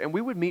questions grew. And we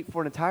would meet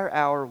for an entire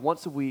hour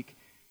once a week,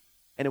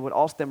 and it would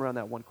all stem around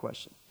that one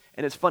question.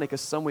 And it's funny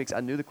because some weeks I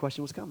knew the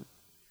question was coming.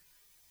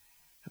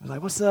 I was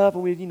like, what's up?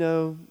 And we'd,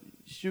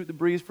 shoot the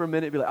breeze for a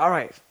minute and be like, all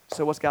right,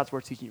 so what's God's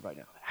word teaching you right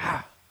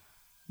now?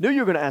 Knew you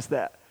were going to ask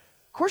that.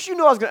 Of course you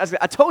knew I was going to ask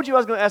that. I told you I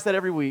was going to ask that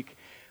every week.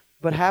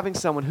 But having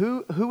someone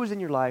who is in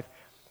your life,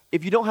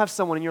 if you don't have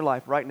someone in your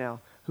life right now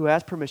who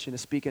has permission to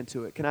speak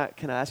into it, can I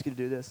ask you to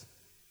do this?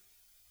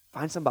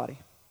 Find somebody.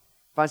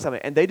 Find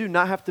somebody. And they do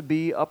not have to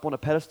be up on a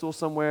pedestal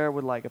somewhere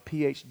with like a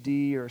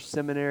PhD or a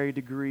seminary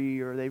degree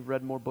or they've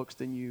read more books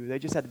than you. They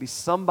just have to be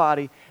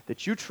somebody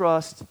that you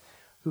trust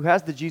who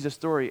has the Jesus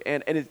story.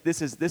 And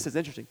this is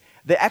interesting.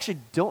 They actually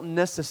don't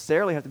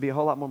necessarily have to be a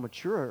whole lot more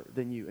mature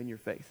than you in your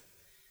faith.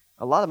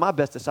 A lot of my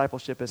best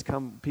discipleship has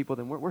come people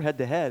that we're head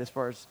to head as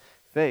far as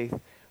faith.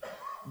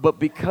 But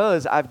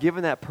because I've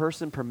given that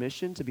person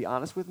permission to be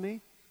honest with me,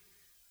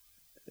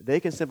 they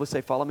can simply say,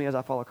 follow me as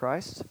I follow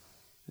Christ.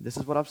 This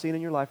is what I'm seeing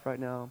in your life right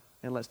now,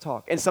 and let's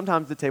talk. And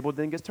sometimes the table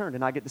then gets turned,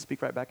 and I get to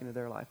speak right back into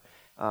their life.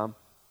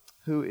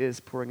 Who is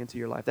pouring into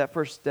your life? That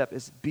first step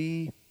is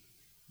be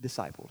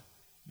discipled.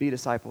 Be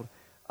discipled.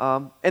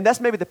 And that's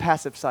maybe the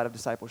passive side of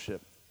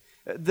discipleship.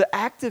 The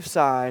active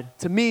side,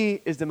 to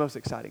me, is the most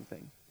exciting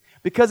thing.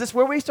 Because it's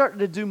where we start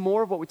to do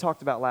more of what we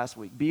talked about last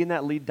week. Being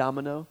that lead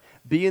domino.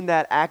 Being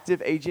that active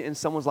agent in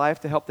someone's life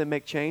to help them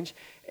make change.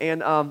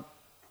 And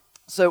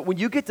so when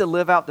you get to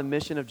live out the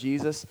mission of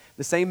Jesus,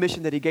 the same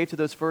mission that he gave to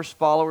those first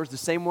followers, the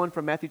same one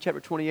from Matthew chapter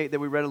 28 that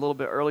we read a little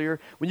bit earlier,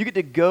 when you get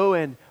to go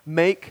and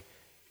make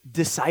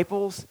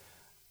disciples,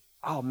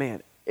 oh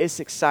man, it's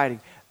exciting.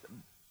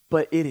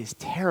 But it is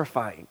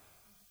terrifying.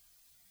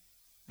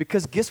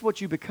 Because guess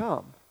what you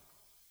become?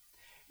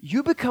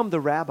 You become the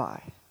rabbi.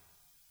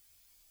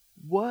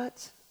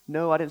 What?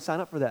 No, I didn't sign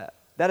up for that.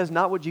 That is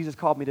not what Jesus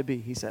called me to be.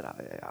 He said,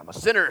 I'm a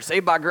sinner,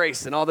 saved by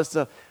grace, and all this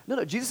stuff.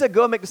 No, Jesus said,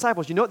 go and make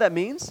disciples. You know what that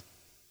means?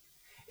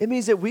 It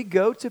means that we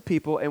go to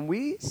people and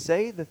we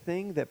say the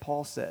thing that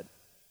Paul said.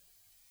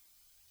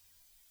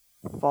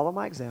 Follow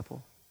my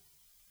example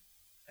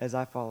as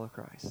I follow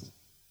Christ.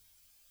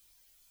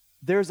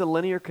 There's a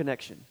linear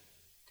connection,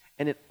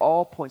 and it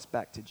all points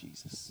back to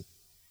Jesus.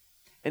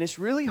 And it's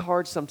really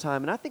hard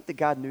sometimes, and I think that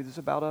God knew this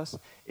about us.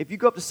 If you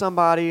go up to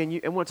somebody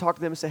and want to talk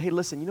to them and say, hey,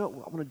 listen, you know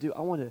what I want to do?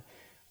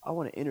 I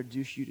want to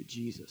introduce you to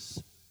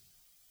Jesus.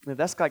 And if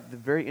that's like the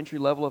very entry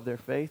level of their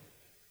faith,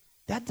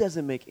 that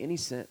doesn't make any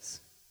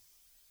sense.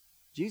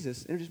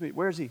 Jesus, introduce me.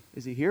 Where is he?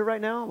 Is he here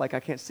right now? Like I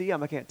can't see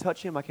him, I can't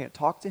touch him, I can't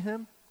talk to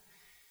him.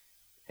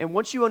 And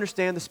once you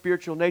understand the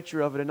spiritual nature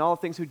of it and all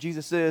the things who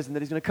Jesus is and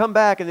that he's going to come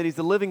back and that he's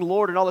the living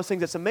Lord and all those things,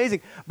 that's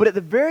amazing. But at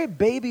the very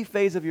baby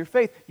phase of your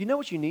faith, you know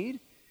what you need?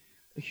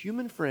 A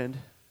human friend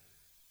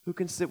who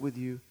can sit with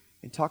you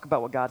and talk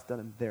about what God's done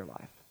in their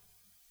life.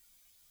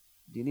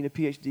 Do you need a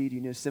PhD? Do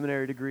you need a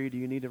seminary degree? Do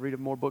you need to read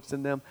more books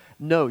than them?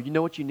 No, you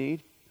know what you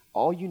need?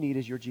 All you need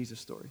is your Jesus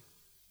story.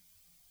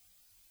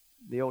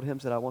 The old hymn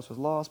said, I once was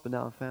lost, but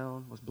now I'm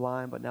found, was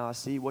blind, but now I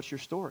see. What's your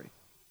story?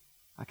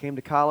 I came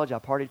to college, I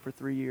partied for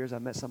 3 years, I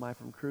met somebody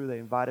from crew, they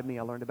invited me,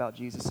 I learned about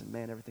Jesus, and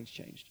man, everything's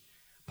changed.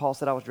 Paul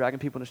said I was dragging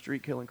people in the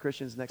street, killing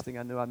Christians. Next thing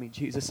I knew, I meet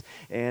Jesus,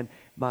 and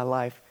my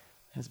life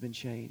has been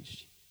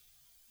changed.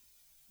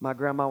 My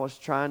grandma was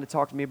trying to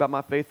talk to me about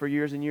my faith for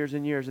years and years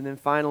and years, and then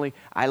finally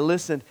I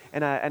listened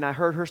and I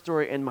heard her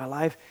story, and my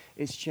life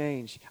is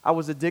changed. I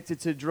was addicted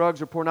to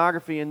drugs or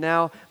pornography, and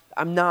now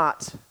I'm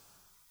not.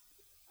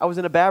 I was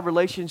in a bad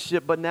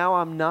relationship, but now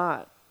I'm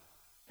not.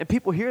 And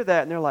people hear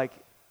that, and they're like,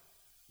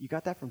 you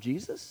got that from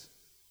Jesus?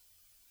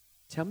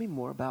 Tell me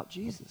more about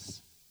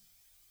Jesus.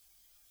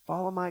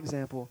 Follow my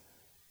example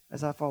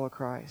as I follow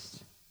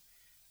Christ.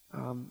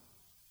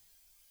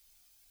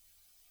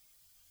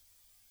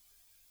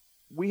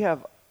 We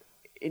have,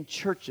 in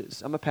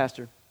churches, I'm a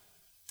pastor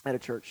at a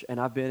church, and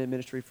I've been in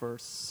ministry for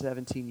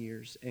 17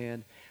 years.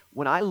 And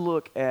when I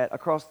look at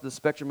across the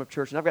spectrum of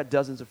church, and I've got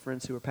dozens of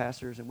friends who are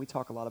pastors, and we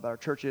talk a lot about our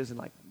churches and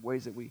like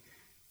ways that we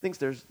think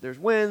there's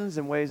wins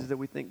and ways that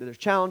we think that there's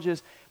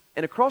challenges.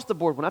 And across the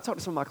board, when I talk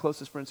to some of my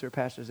closest friends who are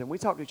pastors, and we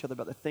talk to each other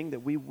about the thing that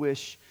we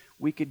wish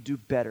we could do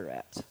better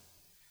at,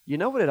 you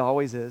know what it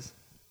always is?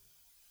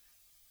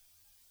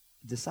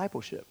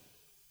 Discipleship.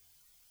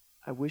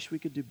 I wish we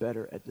could do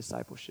better at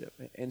discipleship.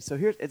 And so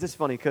it's just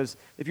funny because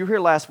if you were here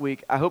last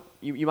week, I hope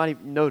you might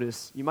even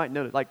notice,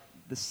 like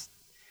this,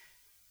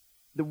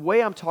 the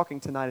way I'm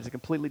talking tonight is a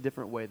completely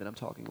different way than I'm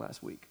talking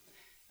last week.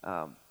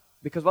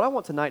 Because what I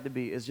want tonight to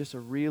be is just a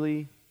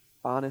really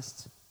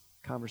honest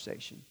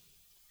conversation.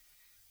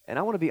 And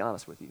I want to be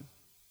honest with you.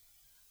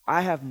 I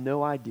have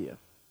no idea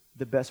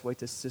the best way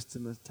to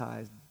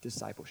systematize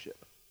discipleship.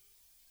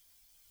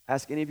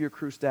 Ask any of your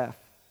crew staff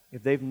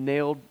if they've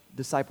nailed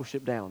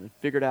discipleship down and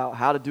figured out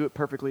how to do it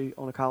perfectly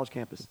on a college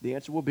campus. The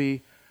answer will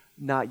be,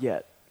 not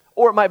yet.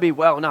 Or it might be,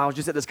 well, no, I was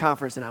just at this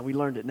conference and we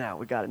learned it now.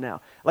 We got it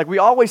now. Like we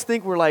always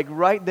think we're like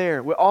right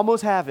there. We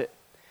almost have it.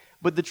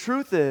 But the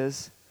truth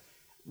is,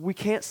 we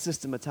can't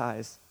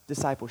systematize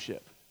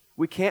discipleship.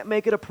 We can't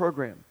make it a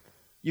program.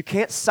 You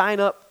can't sign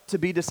up to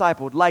be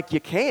discipled like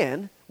you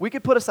can. We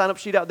could put a sign-up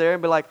sheet out there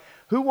and be like,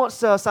 who wants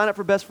to sign up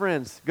for Best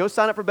Friends? Go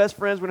sign up for Best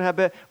Friends. We're going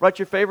to write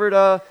your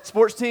favorite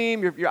sports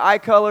team, your eye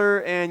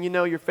color, and,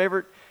 your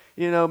favorite,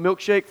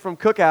 milkshake from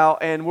Cookout,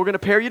 and we're going to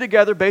pair you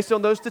together based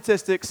on those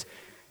statistics,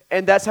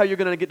 and that's how you're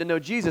going to get to know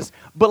Jesus.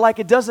 But,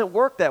 it doesn't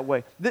work that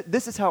way.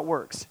 This is how it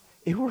works.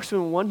 It works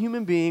when one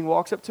human being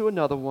walks up to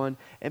another one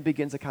and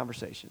begins a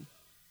conversation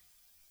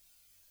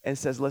and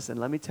says, listen,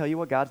 let me tell you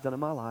what God's done in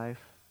my life.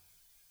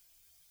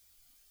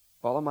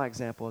 Follow my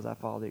example as I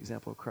follow the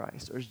example of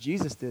Christ. Or as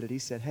Jesus did it, he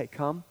said, hey,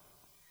 come,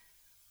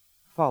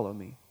 follow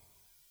me.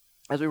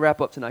 As we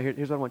wrap up tonight,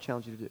 here's what I want to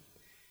challenge you to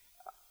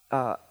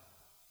do.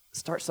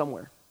 Start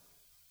somewhere.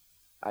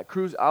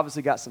 Crew's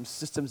obviously got some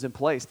systems in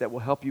place that will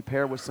help you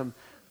pair with some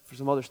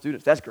other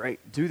students. That's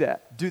great. Do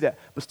that.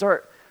 But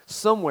start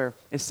somewhere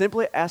and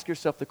simply ask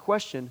yourself the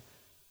question,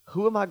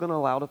 who am I going to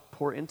allow to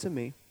pour into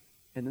me?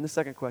 And then the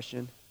second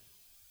question,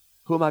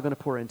 who am I going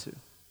to pour into?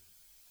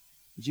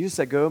 Jesus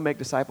said, go make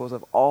disciples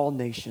of all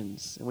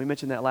nations. And we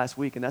mentioned that last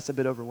week, and that's a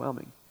bit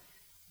overwhelming.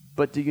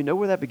 But do you know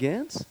where that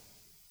begins?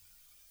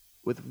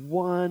 With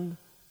one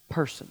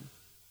person.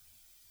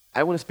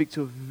 I want to speak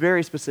to a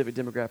very specific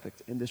demographic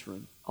in this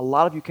room. A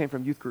lot of you came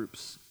from youth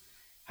groups.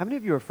 How many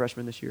of you are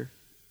freshmen this year?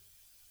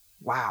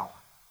 Wow.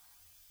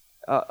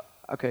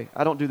 Okay,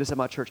 I don't do this at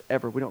my church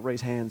ever. We don't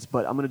raise hands,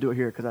 but I'm going to do it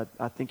here because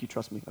I think you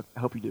trust me. I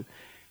hope you do.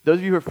 Those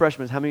of you who are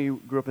freshmen, how many of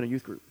you grew up in a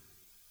youth group?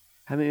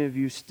 How many of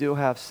you still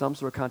have some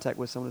sort of contact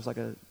with someone who's like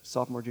a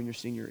sophomore, junior,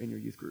 senior in your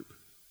youth group?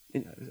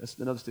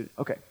 Another student.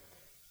 Okay.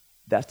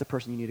 That's the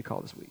person you need to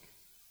call this week.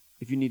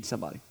 If you need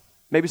somebody.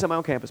 Maybe somebody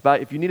on campus.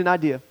 But if you need an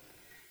idea,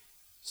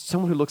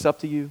 someone who looks up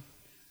to you,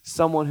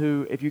 someone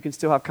who, if you can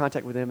still have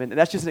contact with them, and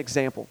that's just an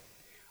example.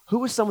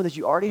 Who is someone that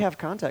you already have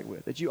contact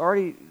with, that you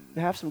already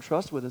have some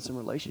trust with and some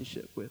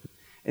relationship with?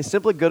 And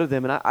simply go to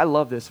them. And I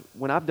love this.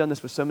 When I've done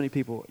this with so many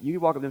people, you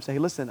walk up to them and say, hey,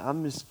 listen,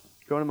 I'm just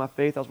growing in my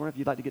faith. I was wondering if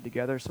you'd like to get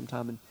together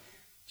sometime and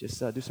just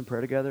do some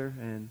prayer together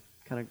and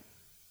kind of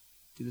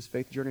do this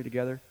faith journey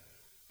together.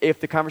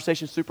 If the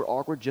conversation's super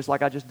awkward, just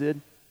like I just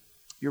did,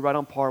 you're right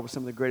on par with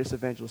some of the greatest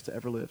evangelists to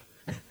ever live.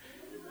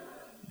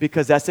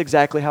 Because that's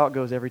exactly how it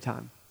goes every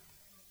time.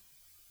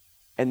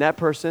 And that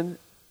person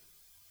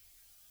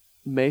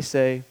may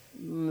say,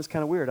 it's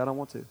kind of weird, I don't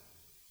want to.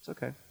 It's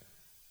okay.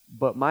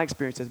 But my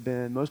experience has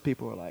been, most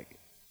people are like,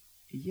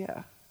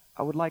 yeah,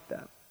 I would like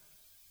that.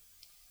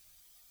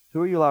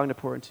 Who are you allowing to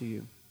pour into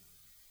you?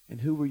 And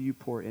who will you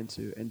pour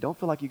into? And don't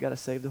feel like you got to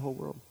save the whole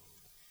world.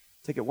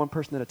 Take it one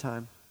person at a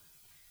time.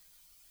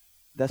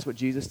 That's what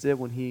Jesus did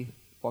when he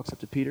walks up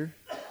to Peter,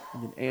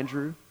 and then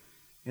Andrew,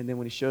 and then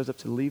when he shows up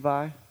to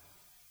Levi.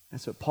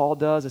 That's what Paul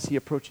does as he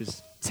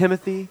approaches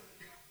Timothy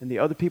and the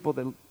other people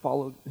that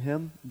followed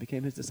him and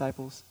became his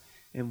disciples.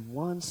 And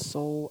one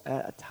soul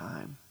at a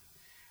time,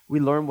 we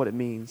learn what it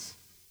means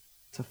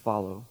to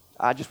follow.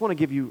 I just want to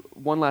give you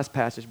one last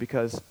passage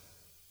because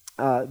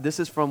this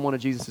is from one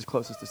of Jesus'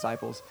 closest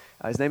disciples.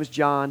 His name is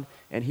John,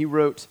 and he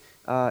wrote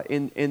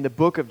in the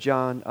book of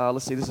John,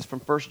 let's see, this is from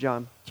 1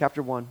 John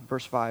chapter 1,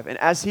 verse 5. And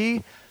as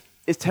he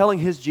is telling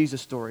his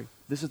Jesus story,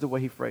 this is the way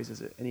he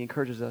phrases it, and he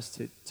encourages us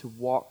to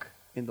walk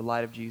in the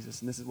light of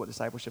Jesus, and this is what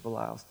discipleship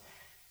allows.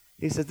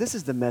 He says, this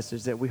is the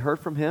message that we heard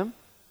from him,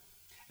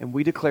 and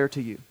we declare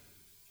to you,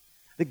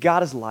 that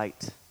God is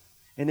light,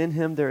 and in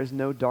him there is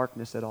no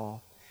darkness at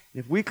all.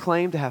 And if we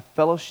claim to have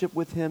fellowship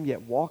with him,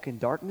 yet walk in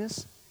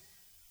darkness,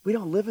 we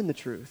don't live in the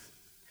truth.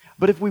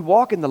 But if we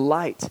walk in the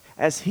light,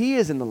 as he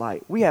is in the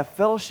light, we have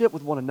fellowship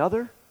with one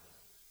another,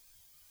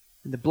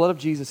 and the blood of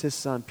Jesus, his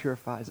son,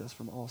 purifies us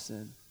from all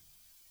sin.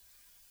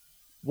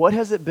 What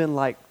has it been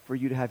like for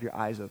you to have your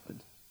eyes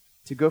opened?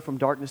 To go from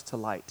darkness to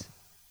light?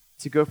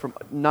 To go from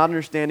not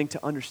understanding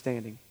to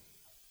understanding?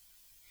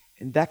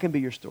 And that can be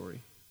your story.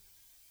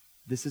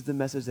 This is the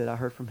message that I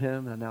heard from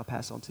him, and I now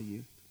pass on to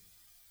you.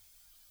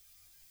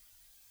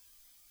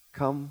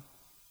 Come,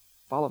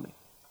 follow me.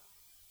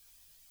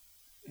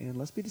 And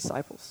let's be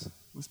disciples.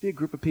 Let's be a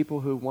group of people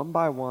who, one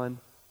by one,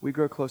 we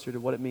grow closer to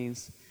what it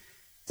means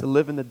to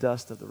live in the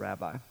dust of the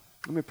rabbi.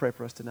 Let me pray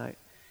for us tonight.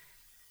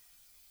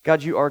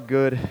 God, you are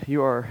good.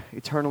 You are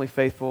eternally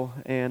faithful.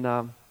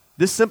 And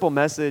this simple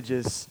message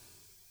is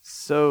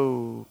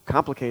so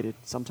complicated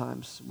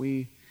sometimes.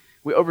 We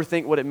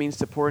overthink what it means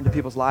to pour into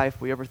people's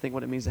life. We overthink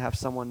what it means to have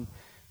someone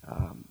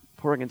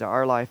pouring into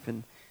our life.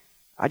 And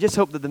I just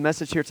hope that the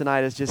message here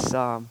tonight is just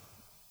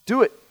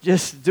do it.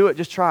 Just do it.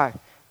 Just try.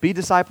 Be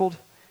discipled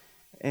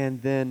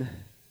and then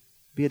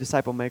be a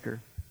disciple maker.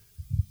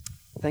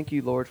 Thank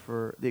you, Lord,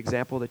 for the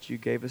example that you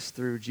gave us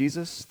through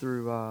Jesus,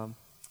 through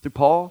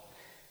Paul,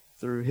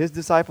 through his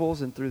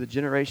disciples, and through the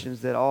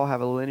generations that all have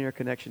a linear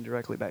connection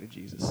directly back to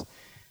Jesus.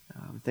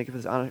 Thank you for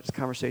this honest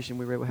conversation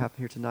we were able to have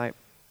here tonight.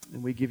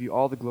 And we give you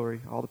all the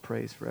glory, all the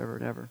praise forever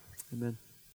and ever. Amen.